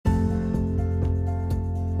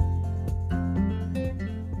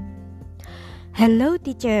Hello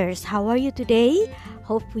teachers, how are you today?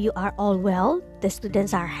 Hope you are all well. The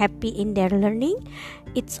students are happy in their learning.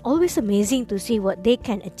 It's always amazing to see what they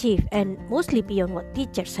can achieve and mostly beyond what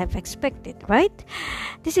teachers have expected, right?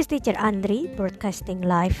 This is teacher Andri broadcasting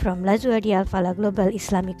live from Lazuardi Al-Falah Global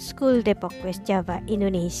Islamic School, Depok, West Java,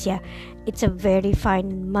 Indonesia. It's a very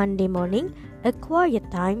fine Monday morning, a quiet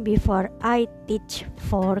time before I teach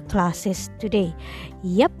 4 classes today.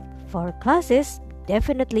 Yep, 4 classes.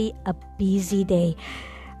 Definitely a busy day.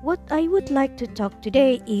 What I would like to talk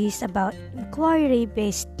today is about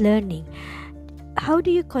inquiry-based learning. How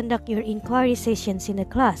do you conduct your inquiry sessions in a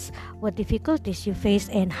class? What difficulties you face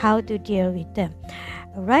and how to deal with them?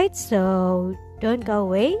 Alright, so don't go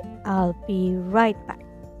away. I'll be right back.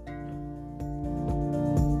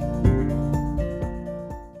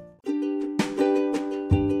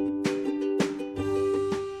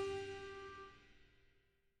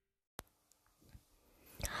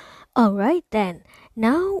 Alright then,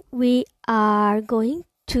 now we are going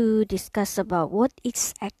to discuss about what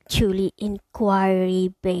is actually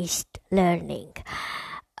inquiry-based learning.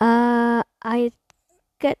 I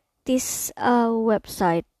get this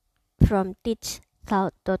website from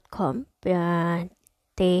teachcloud.com.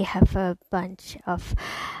 They have a bunch of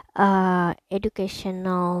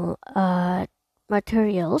educational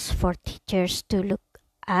materials for teachers to look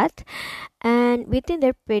at, and within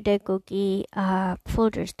their pedagogy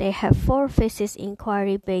folders they have 4 phases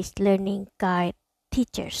inquiry-based learning guide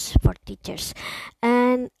for teachers,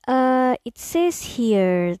 and it says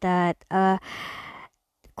here that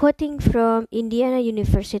quoting from Indiana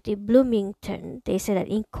University Bloomington, they say that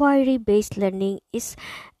inquiry-based learning is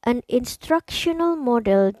an instructional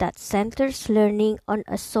model that centers learning on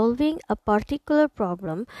solving a particular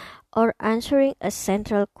problem or answering a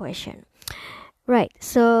central question. Right,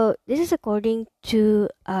 so this is according to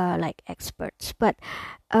experts, but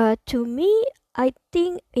to me, I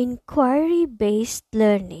think inquiry-based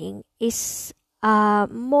learning is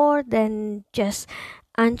more than just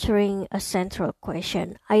answering a central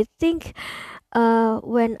question. I think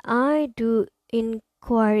when I do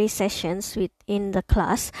inquiry sessions within the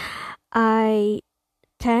class, I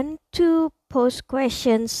tend to pose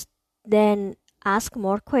questions, then ask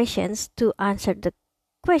more questions to answer the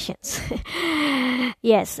questions.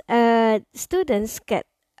 Yes, students get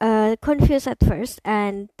confused at first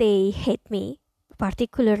and they hate me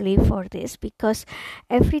particularly for this, because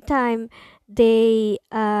every time they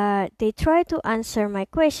try to answer my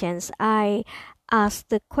questions, I ask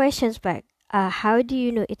the questions back. How do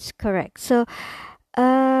you know it's correct? So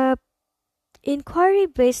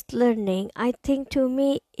inquiry-based learning, I think to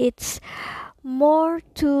me it's more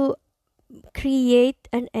to create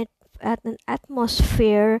an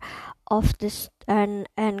atmosphere of this and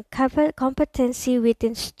competency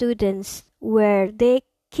within students, where they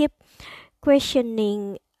keep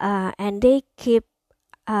questioning and they keep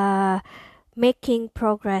making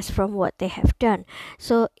progress from what they have done.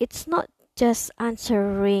 So it's not just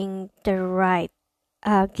answering the right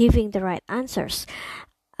giving the right answers.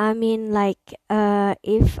 I mean,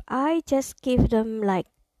 if I just give them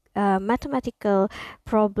mathematical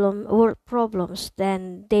problems,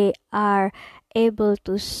 then they are able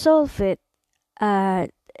to solve it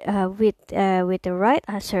with the right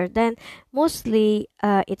answer, then mostly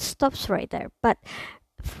it stops right there. But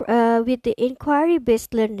with the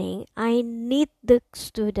inquiry-based learning, I need the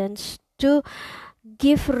students to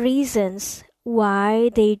give reasons why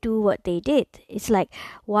they do what they did. It's like,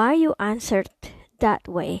 why you answered that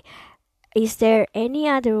way. Is there any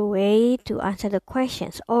other way to answer the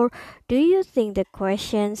questions? Or do you think the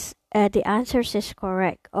questions, the answers is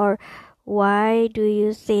correct? Or why do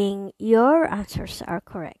you think your answers are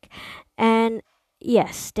correct? And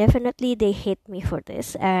yes, definitely they hate me for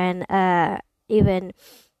this. And even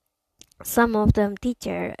some of them,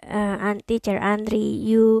 teacher Andri,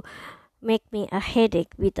 you make me a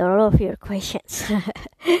headache with all of your questions.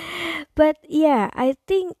 But yeah, I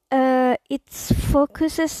think it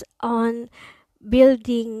focuses on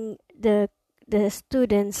building the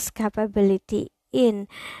students' capability in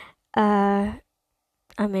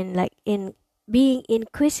in being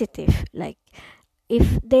inquisitive. Like,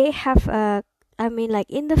 if they have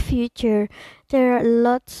in the future, there are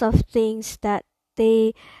lots of things that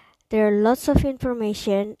there are lots of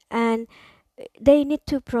information and they need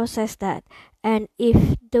to process that. And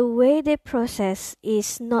if the way they process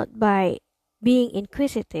is not by being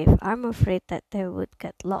inquisitive, I'm afraid that they would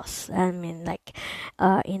get lost. In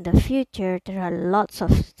the future, there are lots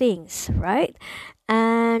of things, right?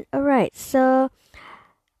 And alright, so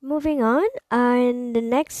moving on, in the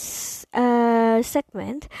next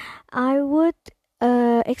segment, I would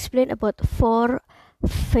explain about 4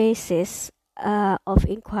 phases of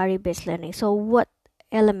inquiry-based learning. So what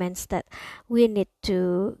elements that we need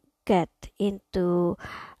to get into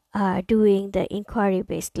doing the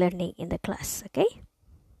inquiry-based learning in the class, okay?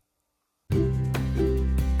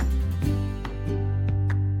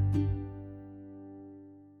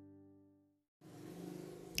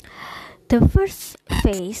 The first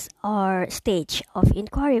phase or stage of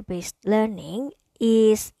inquiry-based learning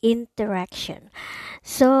is interaction.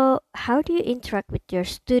 So, how do you interact with your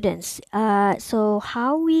students? So,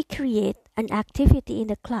 how we create an activity in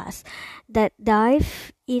the class that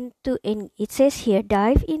it says here,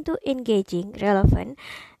 dive into engaging, relevant,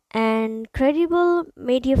 and credible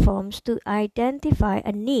media forms to identify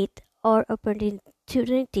a need or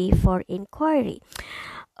opportunity for inquiry.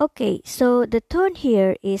 Okay, so the tone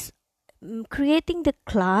here is creating the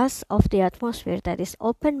class of the atmosphere that is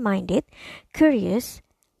open minded, curious,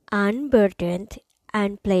 unburdened,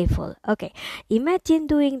 and playful. Okay, imagine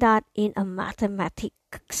doing that in a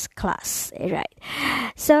mathematics class, right?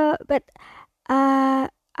 So, but I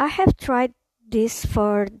have tried this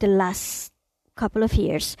for the last couple of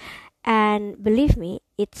years, and believe me,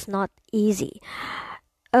 it's not easy.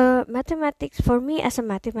 Mathematics, for me as a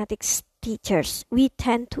mathematics teachers, we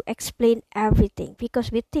tend to explain everything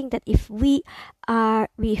because we think that if we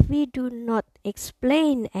do not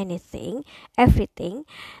explain everything,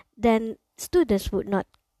 then students would not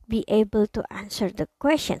be able to answer the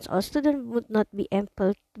questions, or students would not be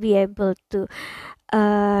able to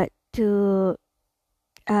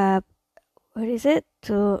what is it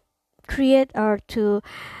to create or to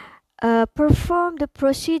perform the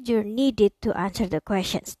procedure needed to answer the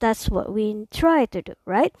questions. That's what we try to do,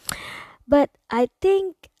 right? But I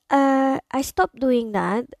think I stopped doing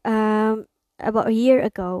that about a year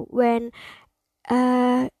ago when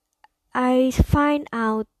uh, I find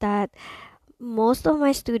out that most of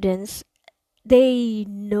my students, they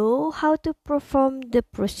know how to perform the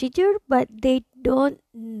procedure, but they don't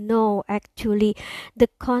know actually the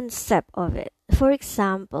concept of it. For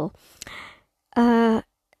example, uh,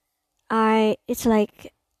 I it's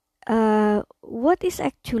like what is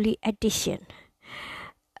actually addition?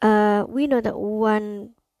 We know that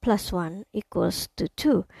 1 plus 1 equals to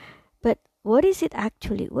 2, but what is it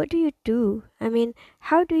actually? What do you do? I mean,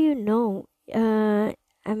 how do you know? You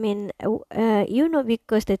know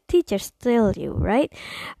because the teachers tell you, right?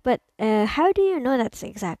 But how do you know that's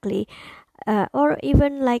exactly? Or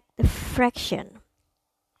even like the fraction.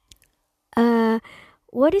 Uh,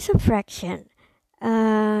 what is a fraction?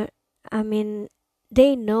 Uh, I mean,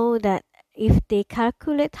 they know that if they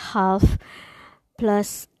calculate half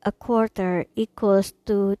plus a quarter equals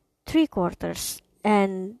to 3 quarters,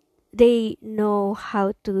 and they know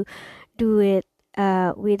how to do it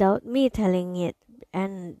without me telling it,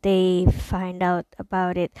 and they find out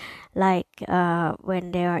about it like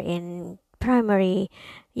when they are in primary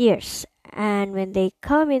years, and when they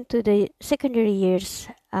come into the secondary years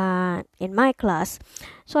in my class.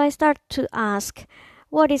 So I start to ask,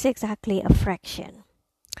 what is exactly a fraction?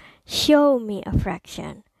 Show me a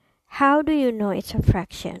fraction. How do you know it's a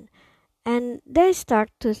fraction? And they start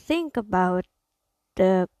to think about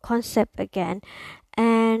the concept again,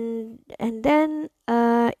 and then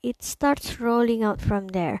it starts rolling out from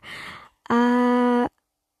there. uh,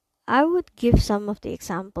 I would give some of the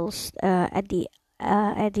examples at the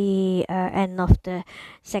end of the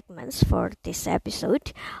segments for this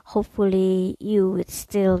episode. Hopefully, you would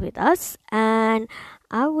still with us, and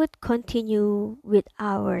I would continue with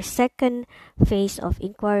our second phase of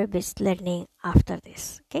inquiry-based learning after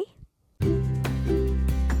this. Okay.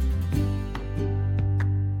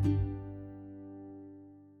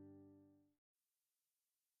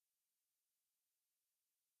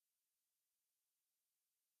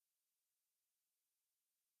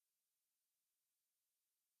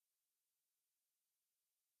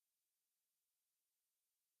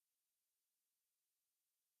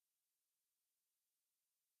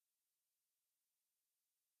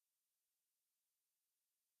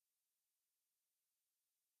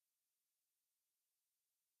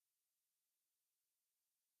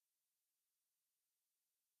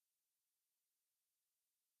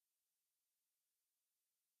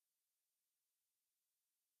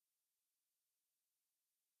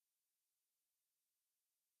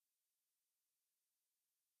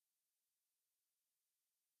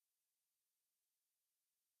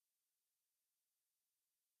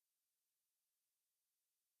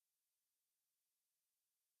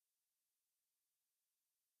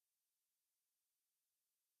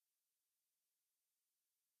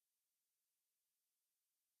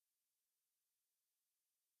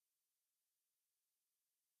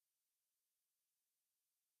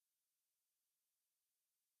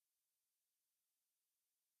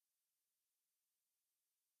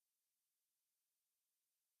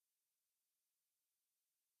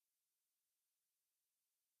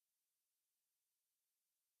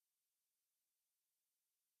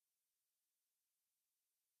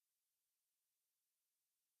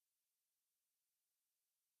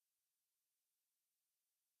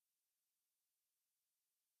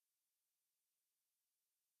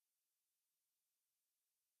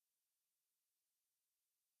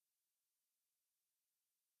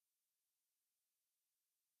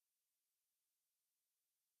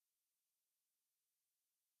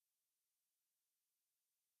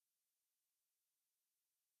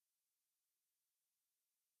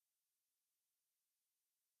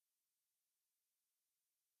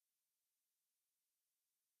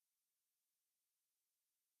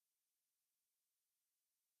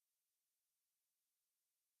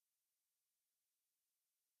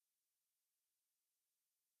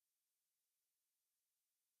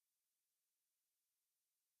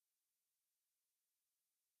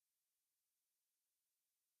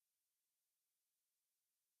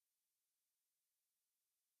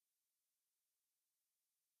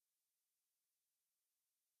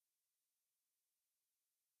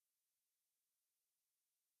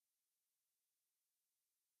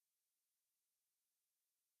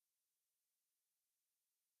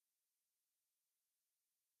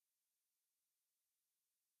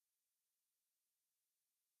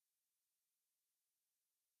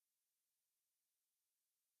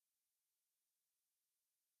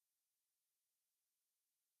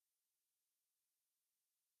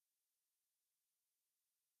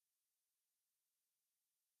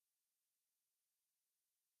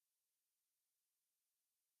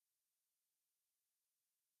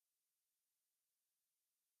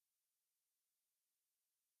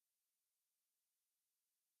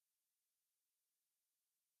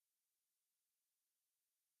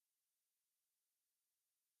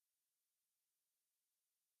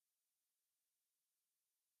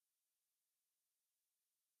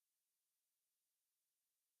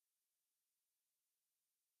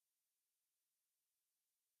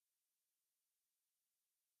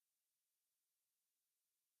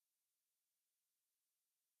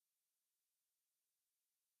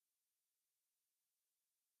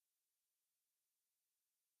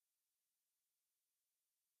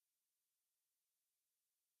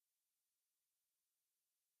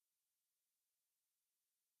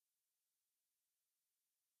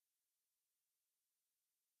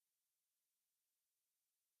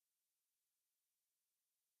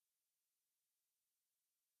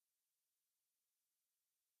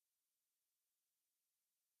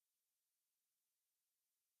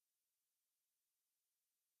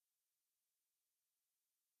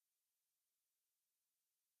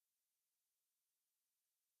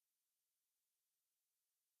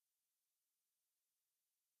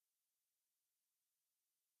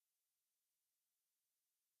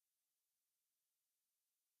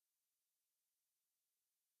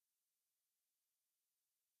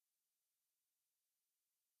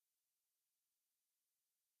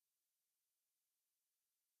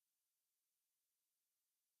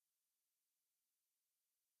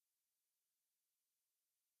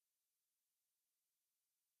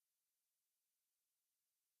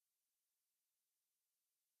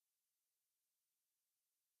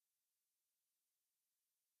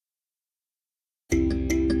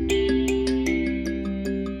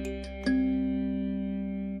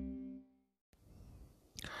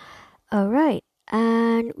 All right,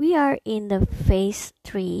 and we are in the phase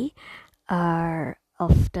 3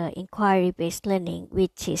 of the inquiry-based learning,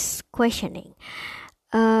 which is questioning.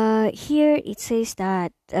 Here it says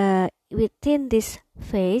that within this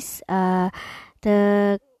phase,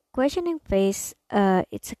 the questioning phase,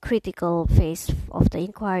 it's a critical phase of the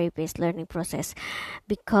inquiry-based learning process,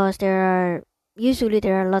 because there are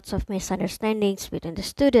lots of misunderstandings between the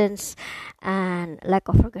students and lack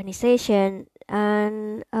of organization,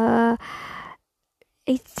 and I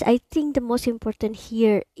think the most important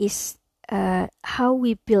here is how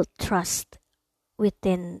we build trust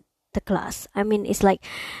within the class. I mean, it's like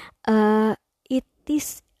it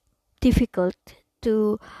is difficult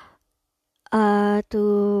to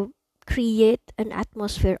create an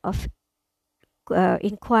atmosphere of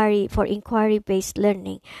inquiry-based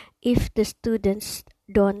learning if the students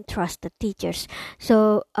don't trust the teachers.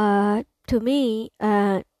 So to me,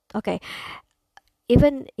 okay,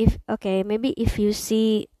 even if, okay, maybe if you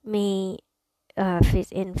see me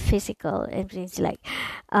in physical, and it's like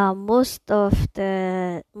most of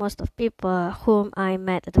people whom I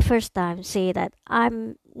met at the first time say that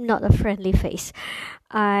I'm not a friendly face.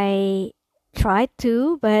 I try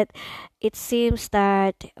to, but it seems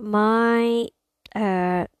that my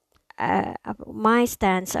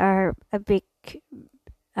stance are a big,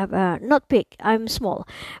 not big, I'm small,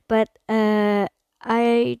 but I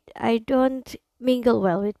don't mingle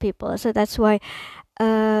well with people, so that's why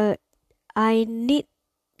I need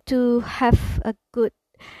to have a good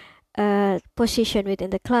position within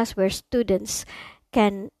the class where students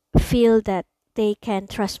can feel that they can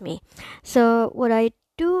trust me. So what I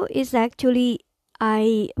do is actually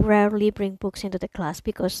I rarely bring books into the class,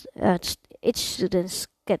 because each students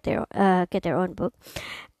get their own book,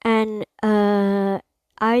 and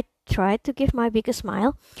I try to give my biggest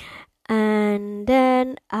smile, and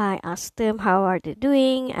then I ask them how are they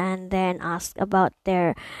doing, and then ask about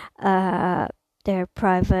their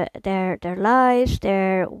private, their lives,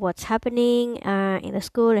 their what's happening in the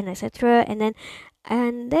school, and etc.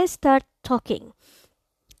 And they start talking.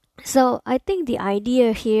 So I think the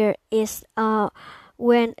idea here is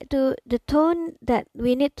when to the tone that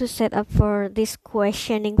we need to set up for this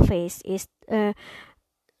questioning phase is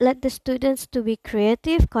let the students to be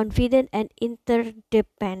creative, confident, and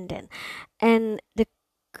interdependent, and the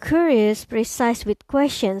curious, precise with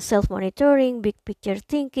questions, self-monitoring, big picture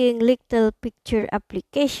thinking, little picture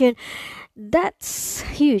application. That's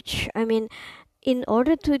huge. I mean, in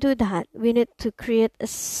order to do that, we need to create a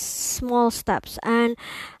small steps, and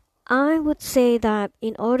I would say that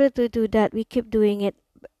in order to do that, we keep doing it.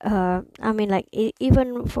 I mean, like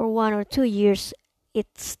even for 1 or 2 years, it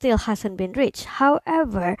still hasn't been reached.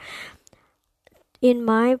 However, in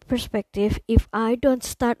my perspective, if I don't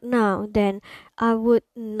start now, then I would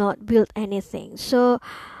not build anything. So,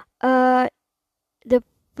 the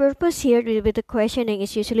purpose here with the questioning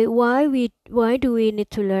is usually why do we need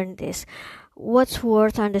to learn this? What's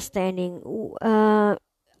worth understanding?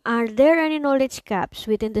 Are there any knowledge gaps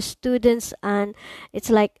within the students? And it's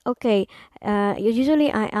like, okay,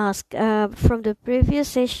 usually I ask from the previous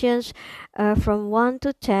sessions, from 1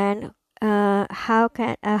 to 10, how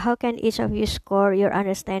can each of you score your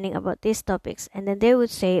understanding about these topics? And then they would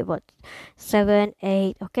say about 7,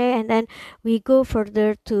 8, okay, and then we go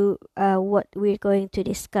further to what we're going to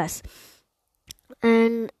discuss.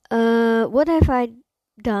 And what have I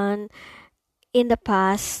done in the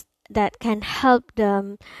past that can help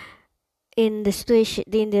them in the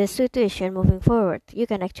situation moving forward? You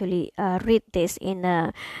can actually read this in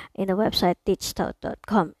the website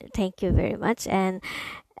teachstout.com. Thank you very much. And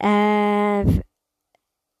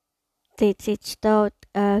Teachstout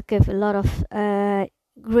give a lot of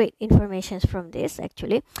great information from this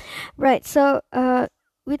actually, right? So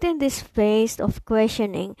within this phase of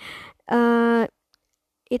questioning,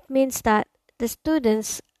 it means that the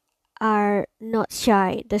students are not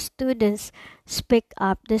shy. The students speak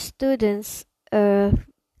up. The students are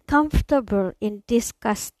comfortable in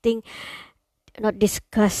not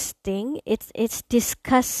discussing. It's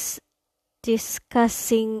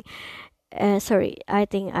discussing. Sorry, I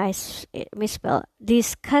think I misspelled.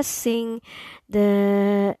 Discussing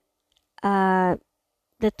the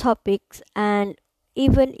topics, and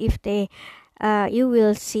even if they, you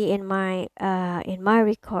will see in my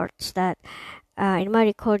records that. In my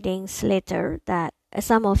recordings later, that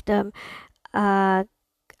some of them are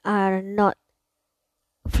not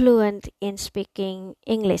fluent in speaking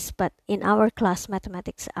English, but in our class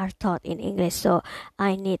mathematics are taught in English, so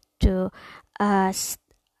I need to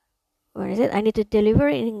what is it? I need to deliver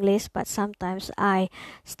in English, but sometimes I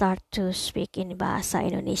start to speak in Bahasa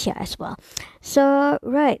Indonesia as well. So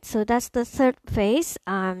right, so that's the third phase.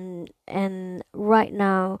 And right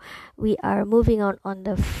now we are moving on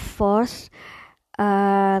the fourth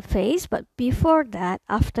phase. But before that,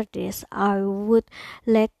 after this, I would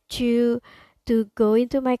let you to go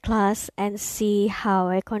into my class and see how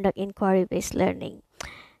I conduct inquiry-based learning.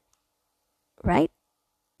 Right?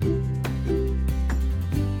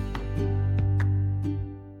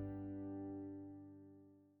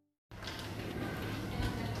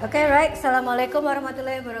 Okay, right. Assalamualaikum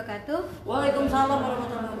warahmatullahi wabarakatuh. Waalaikumsalam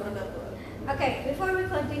warahmatullahi wabarakatuh. Okay, before we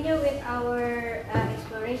continue with our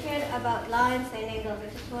exploration about lines and angles, I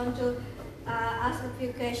just want to ask a few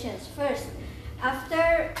questions. First,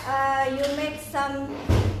 after you make some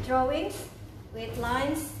drawings with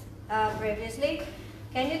lines previously,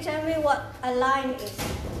 can you tell me what a line is?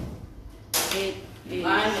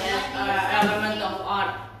 Line is element of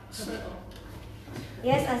art.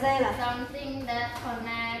 Yes, Azaela. Something that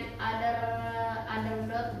connect other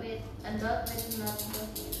dot with a dot with another dot.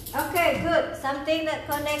 Okay, good. Something that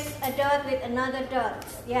connects a dot with another dot.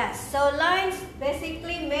 Yes. So lines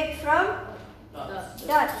basically made from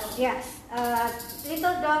dots. Yes.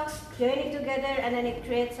 Little dots joining together and then it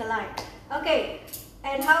creates a line. Okay.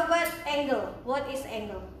 And how about angle? What is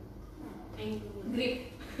angle?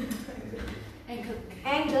 Grip.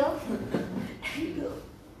 Angle.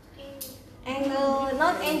 Angle,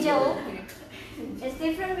 not angel. It's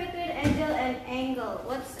different between angel and angle.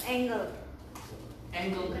 What's angle?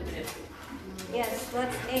 Angle grip. Yes,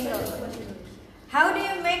 what's angle? How do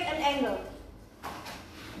you make an angle?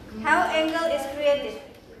 How angle is created?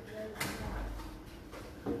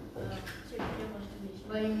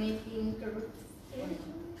 By making curves.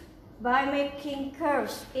 By making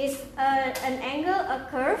curves. Is an angle a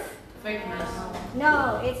curve? Fakeness.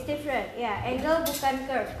 No, it's different. Yeah, angle bukan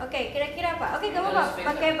curve. Okay, kira-kira apa? Okay, kamu apa?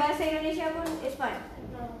 Pakai bahasa Indonesia pun is fine.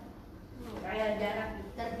 Kayak jarak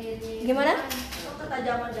terdiri. Gimana?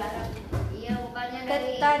 Ketajaman jarak. Iya, bukannya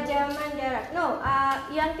dari Ketajaman jarak. No,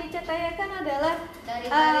 yang teacher tanyakan adalah dari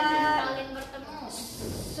garis yang saling bertemu.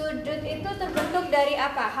 sudut itu terbentuk dari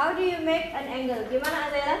apa? How do you make an angle? Gimana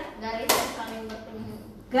Azela? Garis yang saling bertemu.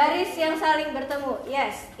 Garis yang saling bertemu.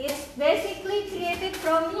 Yes, it's basically created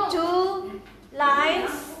from two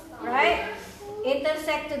lines, right?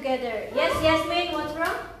 Intersect together. Yes, Yasmin, what's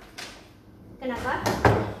wrong? Kenapa?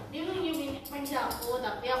 Dia main sapu,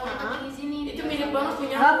 tapi aku yang di sini. Itu mirip banget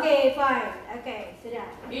punya. Okay, fine. Okay, sudah.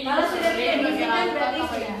 Ini Kalau juga sudah sering tidak diizinkan pakai berarti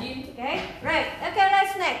apa, sudah. izin. Okay, right. Okay,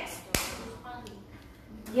 let's next.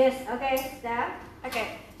 Yes, okay, sudah. Okay.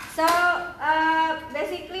 So,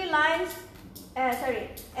 basically lines,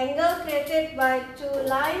 angle created by two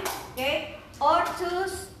lines, okay, or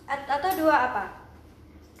two atau dua apa?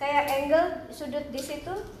 Kayak angle sudut di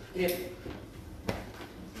situ, Grip.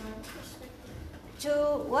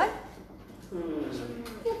 two what?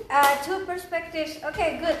 Two perspectives.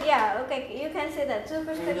 Okay, good. Yeah. Okay, you can say that. Two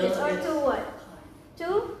perspectives or two what?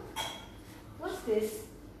 Two. What's this?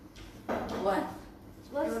 What?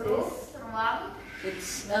 What's this? Ruang,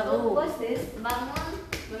 It's What's this? bangun,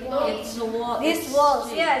 It's a wall. These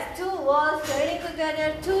walls, yes, two walls joining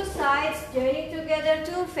together, two sides joining together,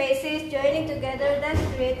 two faces joining together. That's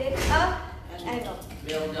created a angle,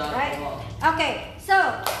 Build up right? wall. Okay, so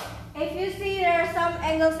if you see there are some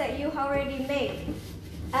angles that you already made.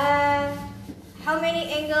 How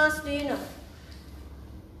many angles do you know?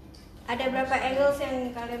 Ada berapa angles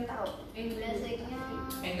yang kalian tahu? basicnya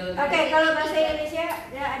Angle Okay, kalau bahasa Indonesia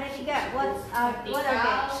ya ada tiga. What are they?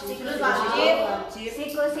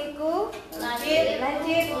 Siku-siku,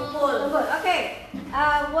 lancip, kumpul. Okay.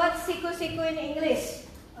 What's siku-siku in English?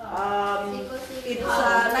 It's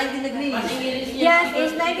 90 degrees. Yes,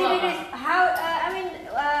 it's 90 degrees. How?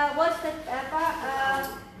 What's the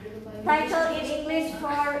title in English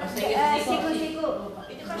for siku-siku?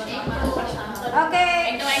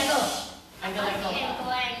 Okay. Angle.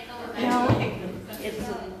 No. It's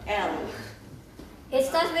L. It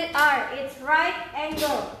starts with R. It's right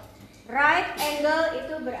angle. Right angle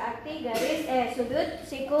itu berarti garis sudut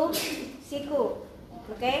siku.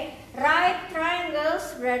 Okay. Right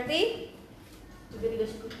triangles berarti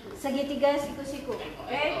segitiga siku.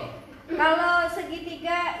 Okay. Kalau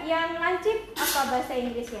segitiga yang lancip apa bahasa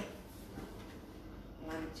Inggrisnya?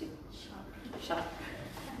 Lancip. Sharp.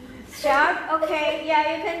 Sharp. Okay.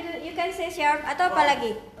 Yeah, you can say sharp atau apa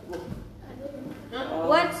lagi?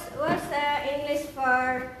 What's English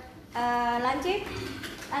for lancip?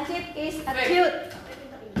 Lancip is acute.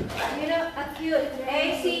 You know acute.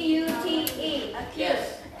 A-C-U-T-E. Acute.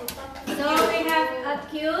 Yes. So we have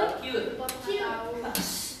acute. Cute.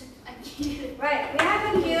 Right, we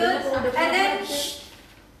have acute, and then,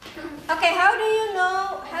 okay, how do you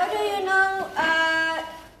know,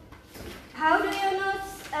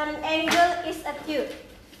 an angle is acute?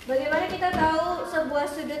 Bagaimana kita tahu sebuah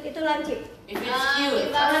sudut itu lancip? If it's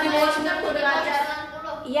cute.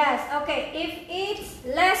 Yes, okay, if it's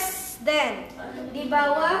less than, di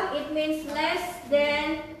bawah, it means less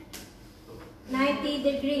than 90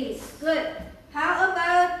 degrees. Good. How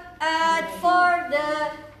about for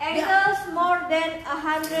the angles more than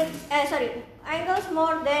angles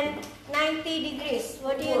more than 90 degrees?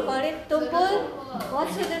 What do you call it? Tumpul?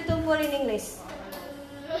 What's the tumpul in English?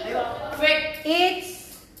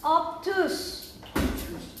 It's obtuse.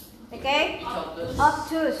 Okay?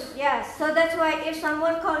 Obtuse. Yes. So that's why if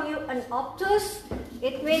someone call you an obtuse,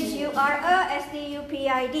 it means you are a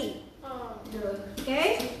stupid.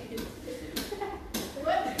 Okay?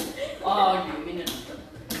 Oh, you mean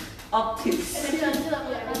obtuse.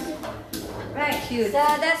 Right. Cute. So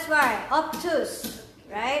that's why obtuse,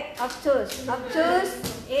 right? Obtuse. Obtuse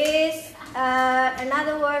is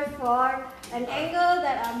another word for an angle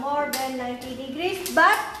that are more than 90 degrees,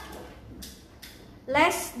 but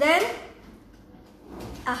less than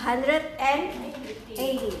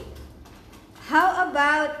 180. How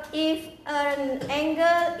about if an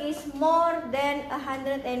angle is more than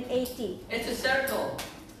 180? It's a circle.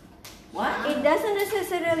 What? It doesn't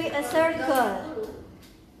necessarily a circle.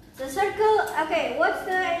 The circle, okay, what's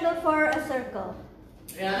the angle for a circle?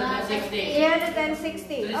 360.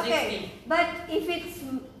 360. Okay. But if it's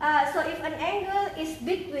so if an angle is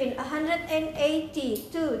between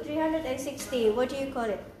 180 to 360, what do you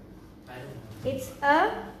call it? It's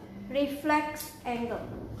a reflex angle.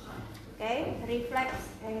 Okay, reflex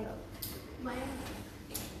angle.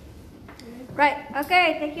 Right,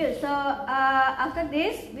 okay, thank you. So after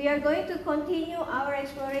this, we are going to continue our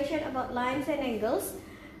exploration about lines and angles.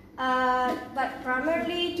 But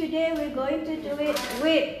primarily today we're going to do it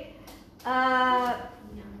with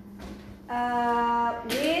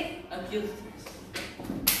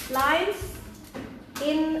lines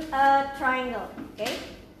in a triangle. Okay.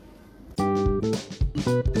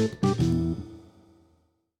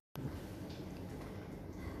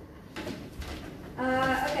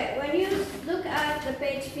 Okay, when you look at the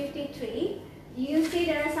page 53, you see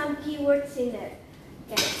there are some keywords in there.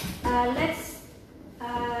 Okay,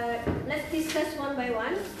 let's discuss one by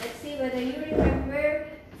one. Let's see whether you remember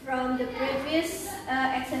from the previous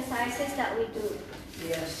exercises that we do.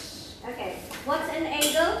 Yes. Okay, what's an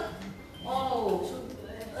angle? Oh.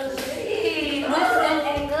 What's an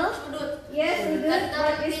angle? Yes, sudut.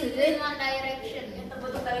 What is sudut? One direction.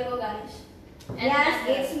 Yes,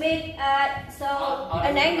 it's made. So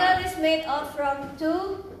an angle is made of from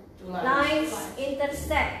two lines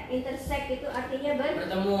intersect. Intersect itu artinya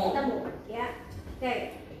bertemu. Ya.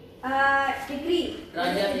 Okay. Degree.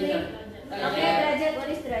 Derajat. Okay, derajat. What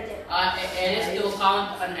is derajat? It is to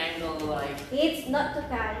count an angle like. It's not to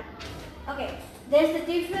count. Okay. There's the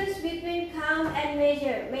difference between count and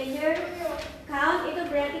measure. Measure, count itu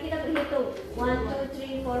berarti kita berhitung. 1, 2,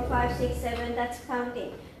 3, 4, 5, 6, 7. That's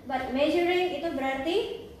counting. But measuring itu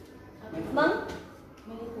berarti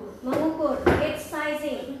mengukur. It's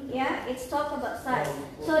sizing. Yeah, it's talk about size.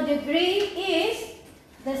 So degree is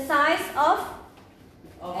the size of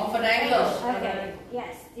an angle. Okay.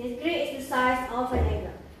 Yes, degree is the size of an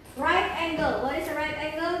angle. Right angle. What is a right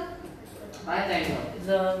angle? Right angle.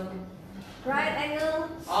 It's a Right angle.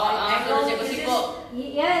 siku-siku.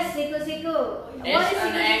 Yes, siku-siku. What is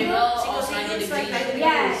an siku-siku? angle of 90 degrees.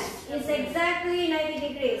 Yes, it's exactly 90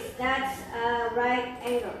 degrees. That's a right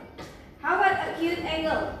angle. How about acute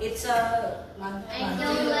angle? It's a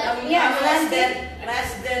Angle Yeah, less than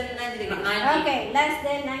 90 degrees. Okay, less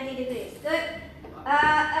than 90 degrees. Good.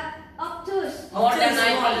 Obtuse. More than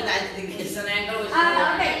 90 degrees. It's an angle with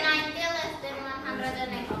Okay. 90 less than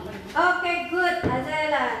 180. Okay, good,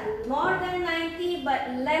 Azelan. More than 90 but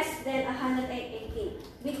less than 180.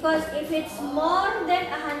 Because if it's more than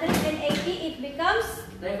 180, it becomes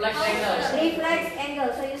reflex angle. reflex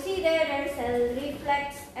angle. So you see there's a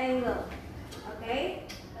reflex angle. Okay?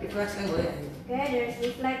 Reflex angle. Okay, there's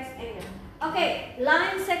reflex angle. Okay,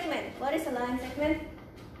 line segment. What is a line segment?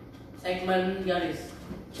 Segmen garis.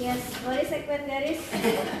 Yes, what is segment garis?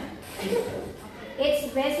 It's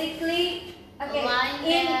basically okay.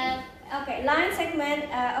 Okay, line segment.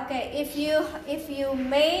 Okay, if you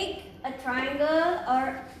make a triangle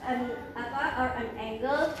or an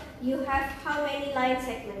angle, you have how many line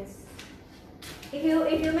segments? If you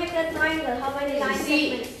make a triangle, how many line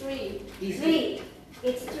segments? Three.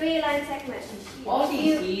 It's 3 line segments. Oh,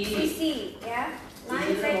 CC, ya.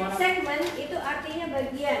 Line segment itu artinya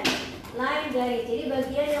bagian. line garis. Jadi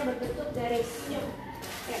bagian yang berbentuk garis.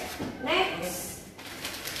 Okay. Next.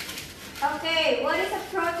 Okay, what is a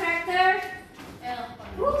protractor? Ayo,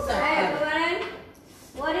 kemarin.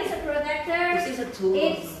 What is a protractor? This is a tool.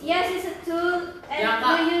 It's a tool, and Jangka.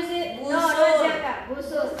 we use it. No, not Busur. jangka.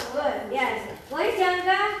 Busur. Good. Yes. What is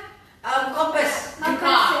jangka? Compass.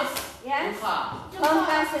 Compasses. Yes. Buka.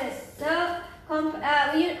 Compasses. So,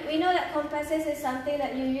 we know that compasses is something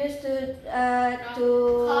that you use to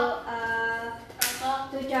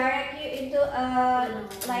direct you into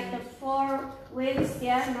like the four winds,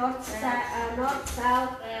 yeah, north,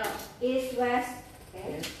 south, east, west.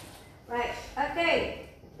 Okay. Right. Okay.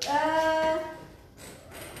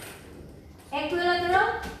 Equilateral.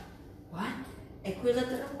 What?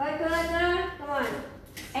 Equilateral? Equilateral. Come on.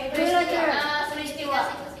 Equilateral.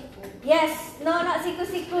 Yes. No, not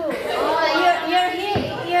siku-siku. You're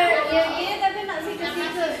here, tapi not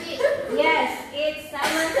siku-siku. Yes, it's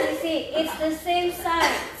sama sisi. It's the same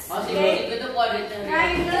sides. Oh, Okay. siku itu quadrature.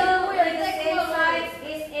 Triangle with the same sides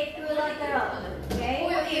is equilateral.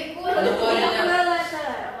 Okay. Kalau Equilateral.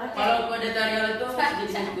 Okay. Kalau quadratorial itu jadi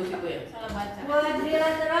siku-siku ya.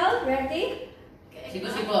 Quadrilateral berarti?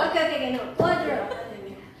 Siku-siku. Okay, no. Quadruple.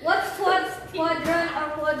 What's quadrant or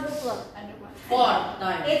quadruple? 4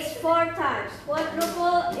 times. It's 4 times.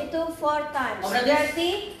 Quadruple itu 4 times. Oh, berarti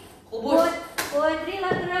Berarti kubus.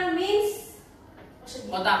 quadrilateral means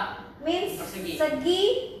Kotak. Persegi. segi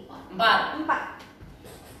 4. 4.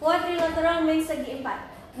 Quadrilateral means segi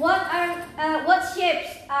 4. What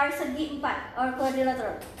shapes are segi 4 or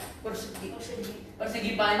quadrilateral? Persegi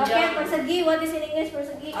Okay, panjang. persegi. What is in English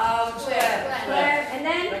persegi? Square. Square. And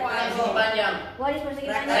then Persegi panjang. what is persegi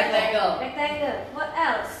panjang? Rectangle. Rectangle. What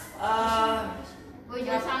else?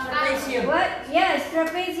 Trapezium. What? Yes,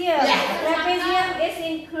 trapezium. Yeah. Trapezium is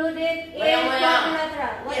included in Layang-layang.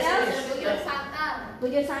 quadrilateral. What Yes, else? yes.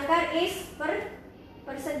 Bujur sangkar is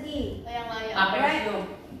persegi. Trapezium.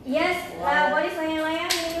 Yes. What is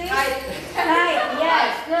layang-layang in English? Kite. Kite.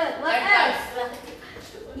 Yes. Good. What Kite. else?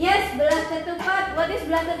 Yes. Belah ketupat. What is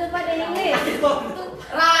belah ketupat in English?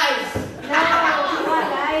 Rice. No. Come on,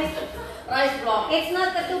 guys. Rice block. It's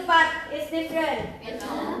not ketupat. It's different.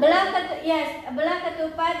 Belah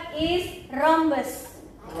ketupat is rhombus.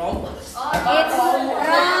 Rhombus. It's rhombus.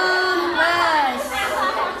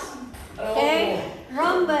 Okay,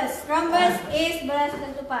 rhombus. Rhombus is belah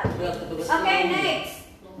ketupat. Okay, next.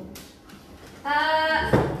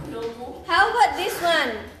 How about this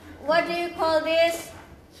one? What do you call this?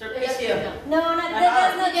 Trapezium. No,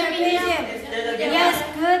 that's not trapezium. Yes,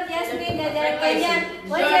 good, Yasmin. Jajaran genjang.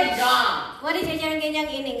 What is jajaran genjang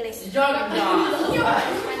in English? It's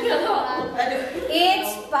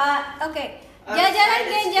okay. Jajaran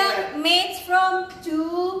genjang made from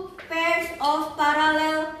 2 pairs of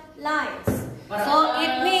parallel lines. So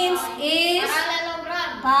it means is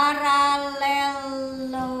parallelogram.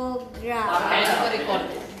 Okay?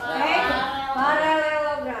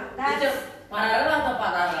 Parallelogram. That's Paralel atau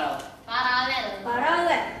paralel?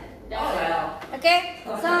 parallel. Okay?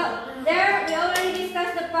 So there we already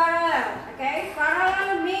discussed the parallel. Okay?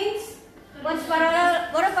 Parallel means what's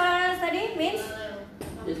parallel? What a parallel study means?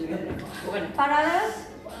 Bukan. Parallel?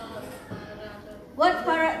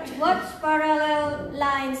 What's parallel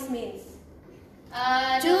lines means?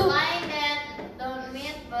 The line that don't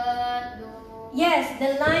meet but do. Yes,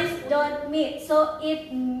 the lines don't meet. So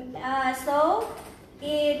it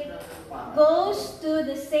goes to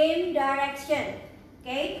the same direction.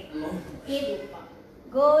 Okay? It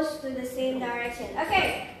goes to the same direction.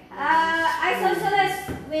 Okay.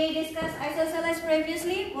 Isosceles. We discussed isosceles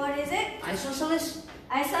previously. What is it? Isosceles.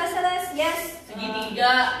 Isosceles, yes.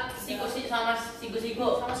 Segitiga, siku-siku sama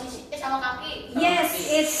siku-siku. Sama kaki. Yes,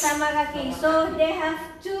 it's sama kaki. So they have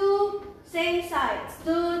two same sides.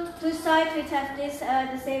 Two sides which have this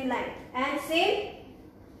the same length and same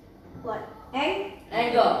what?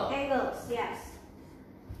 Angle. Angles, yes.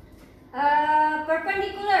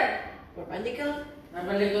 Perpendicular. Perpendicular.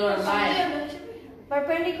 Perpendicular line.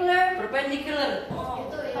 Perpendicular. Perpendicular.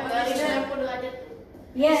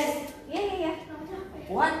 Yes. Yeah.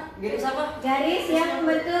 What? Garis apa? Garis yang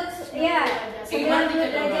membentuk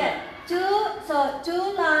 90 derajat. Two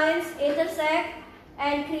lines intersect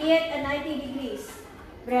and create a 90 degrees.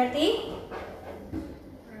 Berarti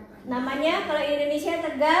namanya kalau Indonesia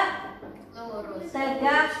tegak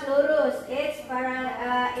lurus. It's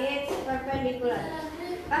perpendicular.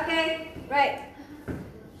 Okay, right.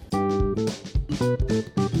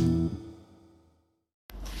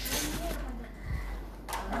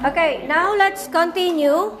 Okay, now let's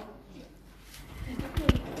continue.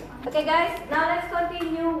 Okay, guys, now let's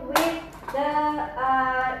continue with the.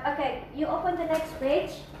 Okay, you open the next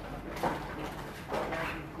page.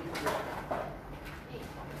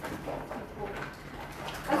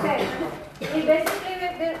 Okay, we basically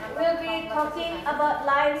will be talking about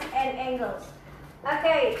lines and angles.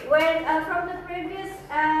 Okay, when from the previous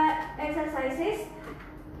exercises,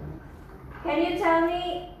 can you tell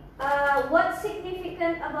me what's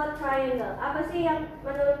significant about triangle? Apa sih yang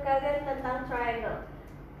menurut kalian tentang triangle?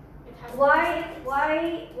 Why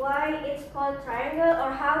it's called triangle, or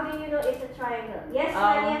how do you know it's a triangle? Yes,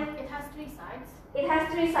 Marian? It has 3 sides. It has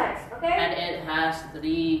 3 sides, okay? And it has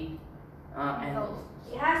 3 angles.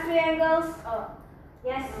 It has 3 angles. Oh,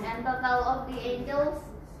 Yes. and total of the angles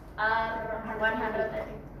are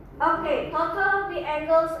 180. Okay, total of the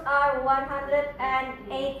angles are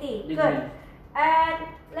 180. Degree. Good. And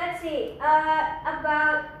let's see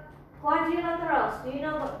about quadrilaterals. Do you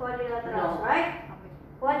know what quadrilaterals, No. right?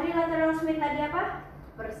 Quadrilaterals mean tadi apa?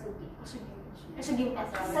 Persegi. Segi 4.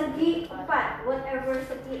 Segi 4, whatever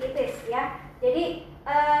segi it is, ya. Jadi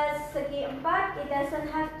segi 4, it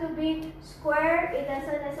doesn't have to be square, it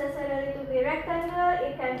doesn't necessarily to be rectangle,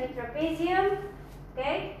 it can be trapezium,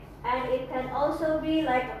 okay, and it can also be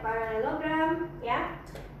like a parallelogram, yeah.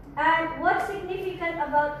 And what's significant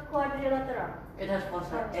about quadrilateral? It has 4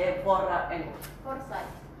 sides. 4 angles. 4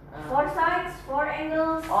 sides. 4 sides, 4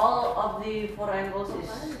 angles. All of the 4 angles is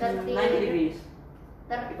 90 degrees.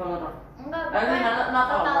 If I'm not wrong. Enggak, I mean,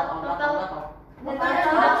 not all. total The total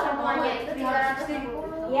total semuanya itu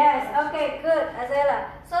 360. Yes, okay, good, Azela.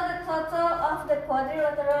 So the total of the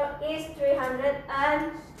quadrilateral is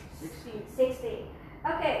 360.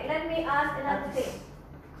 Okay, let me ask another thing.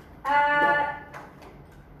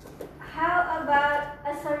 How about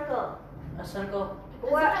a circle? A circle.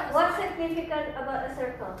 What's significant about a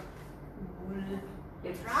circle?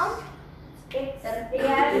 It's Round? It's It's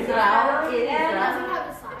yes, round, it is yes. round. Doesn't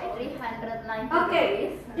have a side. 390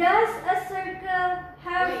 Okay, degrees. does a circle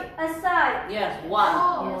have a side? Yes, 1.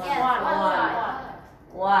 Oh, yes, One. one side.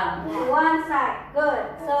 1. One side,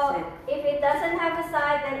 good. So That's it. if it doesn't have a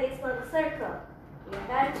side, then it's not a circle. Ya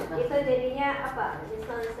kan? Itu jadinya apa? It's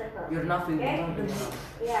not a circle. You're nothing. Okay?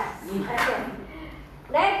 Yes. Okay.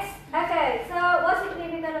 Next. Okay. So what's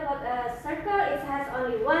significant about a circle? It has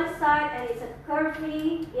only one side and it's a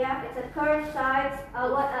curvy. Yeah, it's a curved side.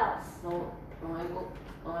 What else? No angle.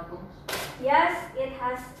 No angles. Yes, it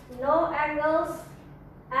has no angles,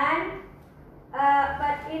 and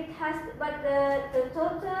but the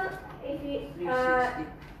total, if you 360.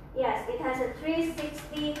 yes, it has a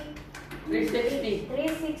 360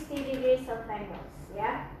 degrees of angles.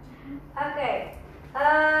 Yeah. Okay.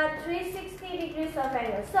 360 degrees of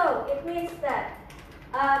angles. So it means that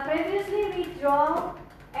previously we draw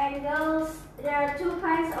angles. There are 2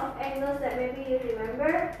 kinds of angles that maybe you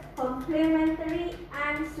remember: complementary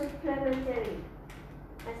and supplementary.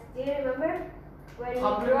 Do you remember when you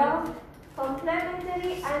draw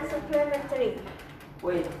complementary and supplementary?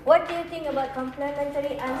 Wait. What do you think about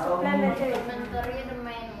complementary and supplementary? Supplementary the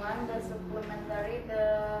main one, the supplementary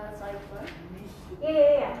the side one.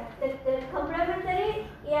 Yeah. The complementary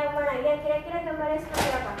yang mana? Yang kira-kira gambarnya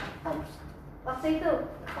seperti apa? Waktu itu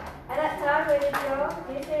ada chart where you draw.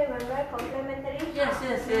 Do you still remember complementary? Yes.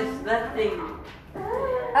 That thing.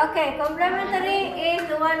 Okay, complementary is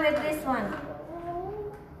the one with this one.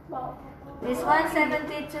 This one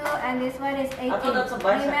 72 and this one is 18. I thought that's a Do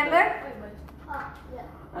you bisector. remember?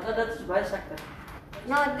 I thought that's bisector.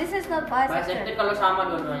 No, this is not bisector. Bisector kalau sama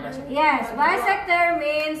dua-duanya. Yes, bisector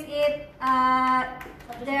means it's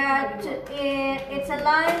a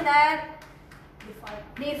line that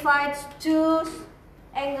divides 2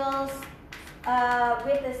 angles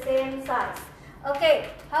with the same size. Okay,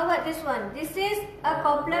 how about this one? This is a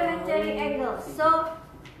complementary angle. So,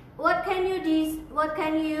 what can you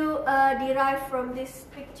derive from this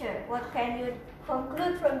picture? What can you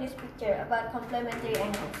conclude from this picture about complementary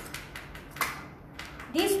angles?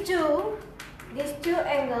 These two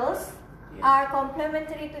angles are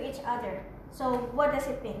complementary to each other. So what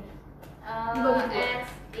does it mean?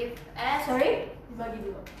 Sorry?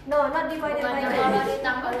 No, not divided by two.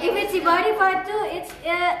 If it's divided by two, it's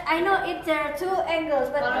I know there are 2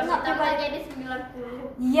 angles, but Kalau it's not ditambah divided. jadi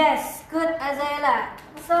 90. Yes, good, Azayla.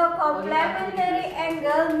 So complementary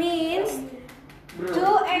angle means 2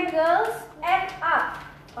 angles add up.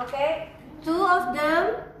 Okay, 2 of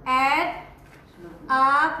them add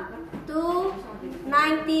up to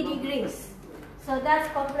 90 degrees. So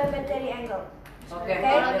that's complementary angle. Okay.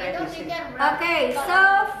 Kalau gitu teacher berapa? Okay,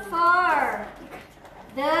 so for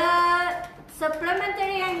the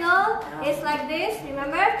supplementary angle is like this.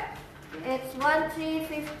 Remember, it's 1, 3,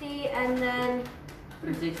 50, and then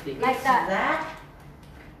 360. like that.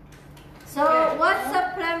 So what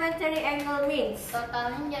supplementary angle means?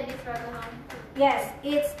 Totalnya jadi 180. Yes,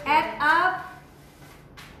 it's add up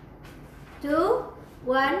to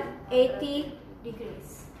 180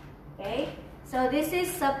 degrees. Okay, so this is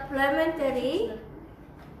supplementary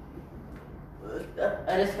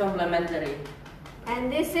That is complementary.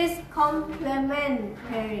 and this is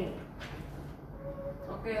complementary.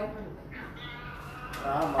 Okay.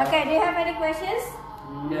 Okay, do you have any questions?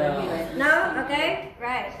 No. No? Okay,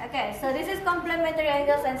 right. Okay, so this is complementary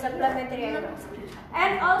angles and supplementary angles.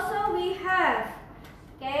 And also we have,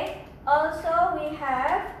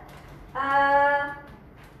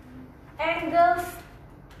 angles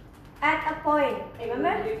at a point.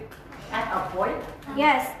 Remember? At a point?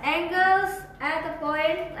 Yes, angles at a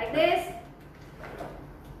point like this.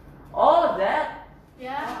 Oh, that.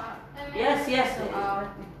 Ya. Yes.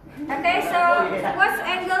 Okay, so what's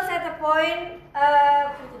angles at a point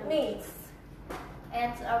means?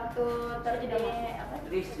 Adds up to 300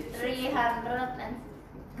 and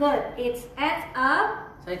Good. It's adds up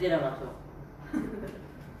Saya tidak masuk.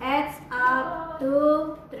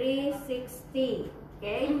 to 360.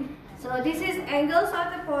 Okay. So this is angles at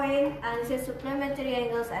a point, and this is supplementary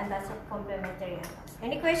angles, and that's complementary angles.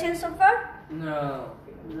 Any questions so far? No.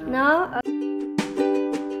 No.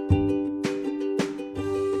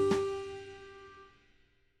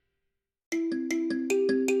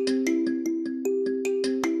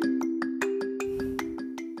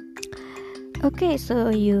 Okay, so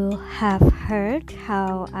you have heard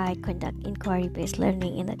how I conduct inquiry-based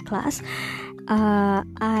learning in the class.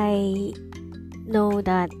 I know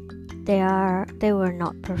that they were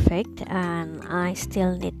not perfect, and I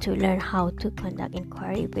still need to learn how to conduct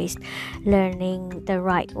inquiry-based learning the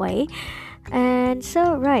right way. And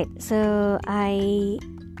so I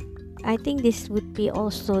think this would be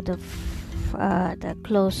also the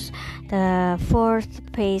fourth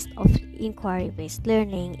phase of inquiry-based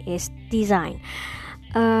learning is design.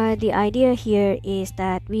 The idea here is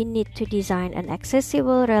that we need to design an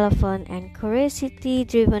accessible, relevant, and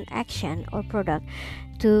curiosity-driven action or product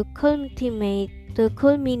to culminate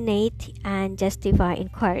and justify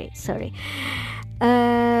inquiry.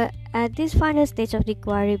 At this final stage of the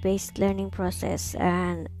inquiry-based learning process,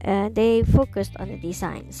 and they focused on the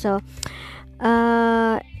design. So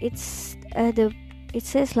it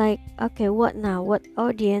says like, okay, what now? What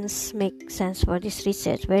audience makes sense for this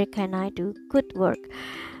research? Where can I do good work?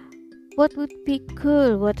 What would be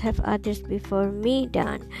cool? What have others before me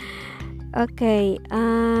done? Okay,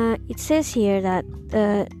 it says here that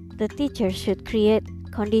the teacher should create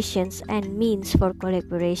conditions and means for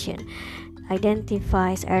collaboration,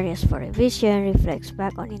 identifies areas for revision, reflects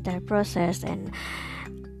back on entire process, and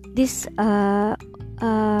this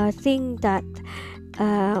thing that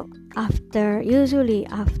usually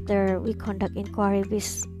after we conduct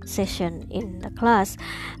inquiry-based session in the class,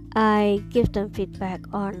 I give them feedback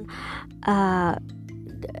on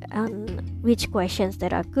which questions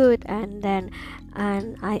that are good, and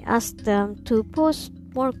I ask them to post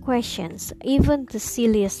more questions, even the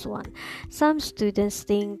silliest one. Some students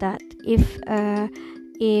think that if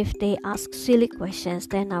they ask silly questions,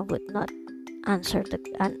 then I would not answer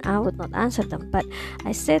them. But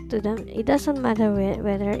I said to them, it doesn't matter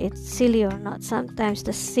whether it's silly or not. Sometimes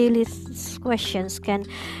the silliest questions can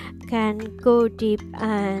go deep,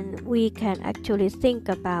 and we can actually think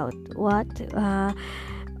about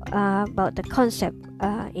about the concept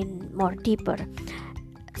in more deeper.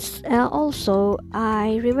 Also,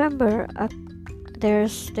 I remember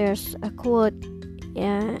there's a quote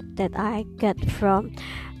that I get from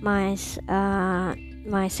my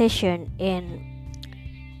session in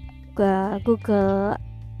Google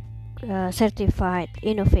Certified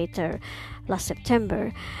Innovator last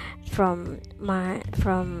September. From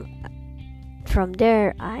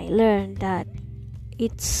there, I learned that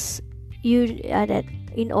that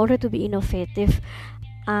in order to be innovative,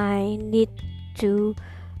 I need to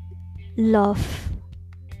love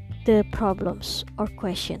the problems or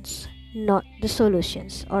questions, not the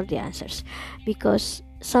solutions or the answers, because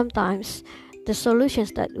sometimes the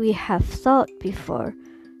solutions that we have thought before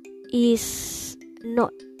is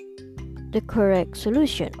not the correct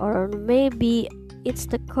solution, or maybe it's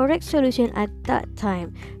the correct solution at that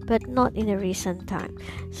time but not in a recent time.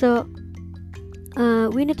 So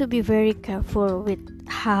we need to be very careful with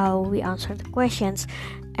how we answer the questions,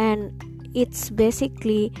 and it's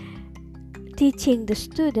basically teaching the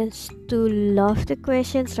students to love the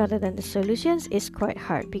questions rather than the solutions is quite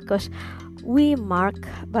hard, because we mark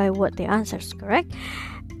by what the answers, correct?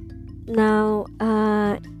 Now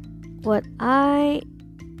what I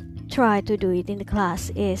try to do it in the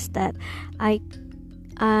class is that I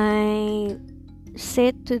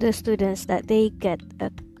said to the students that they get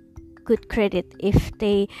a good credit if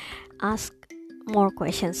they ask more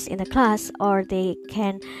questions in the class, or they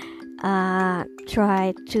can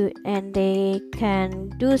try to, and they can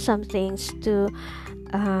do some things to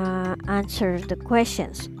answer the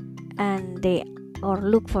questions, and they or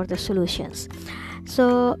look for the solutions.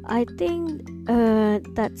 So I think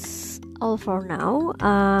that's all for now.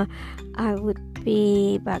 I would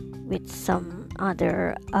be back with some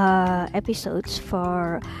other episodes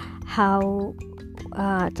for how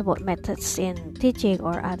about methods in teaching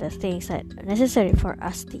or other things that are necessary for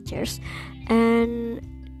us teachers, and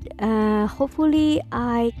hopefully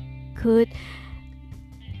I could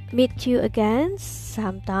meet you again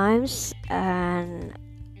sometimes. And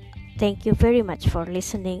thank you very much for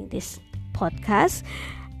listening this podcast,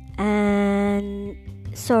 and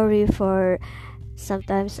sorry for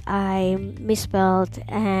sometimes I misspelled,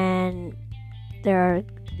 and there are a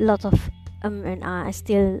lot of and I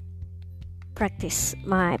still practice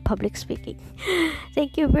my public speaking.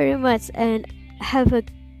 Thank you very much, and have a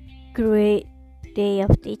great day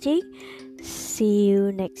of teaching. See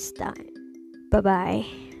you next time. Bye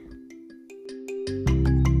bye.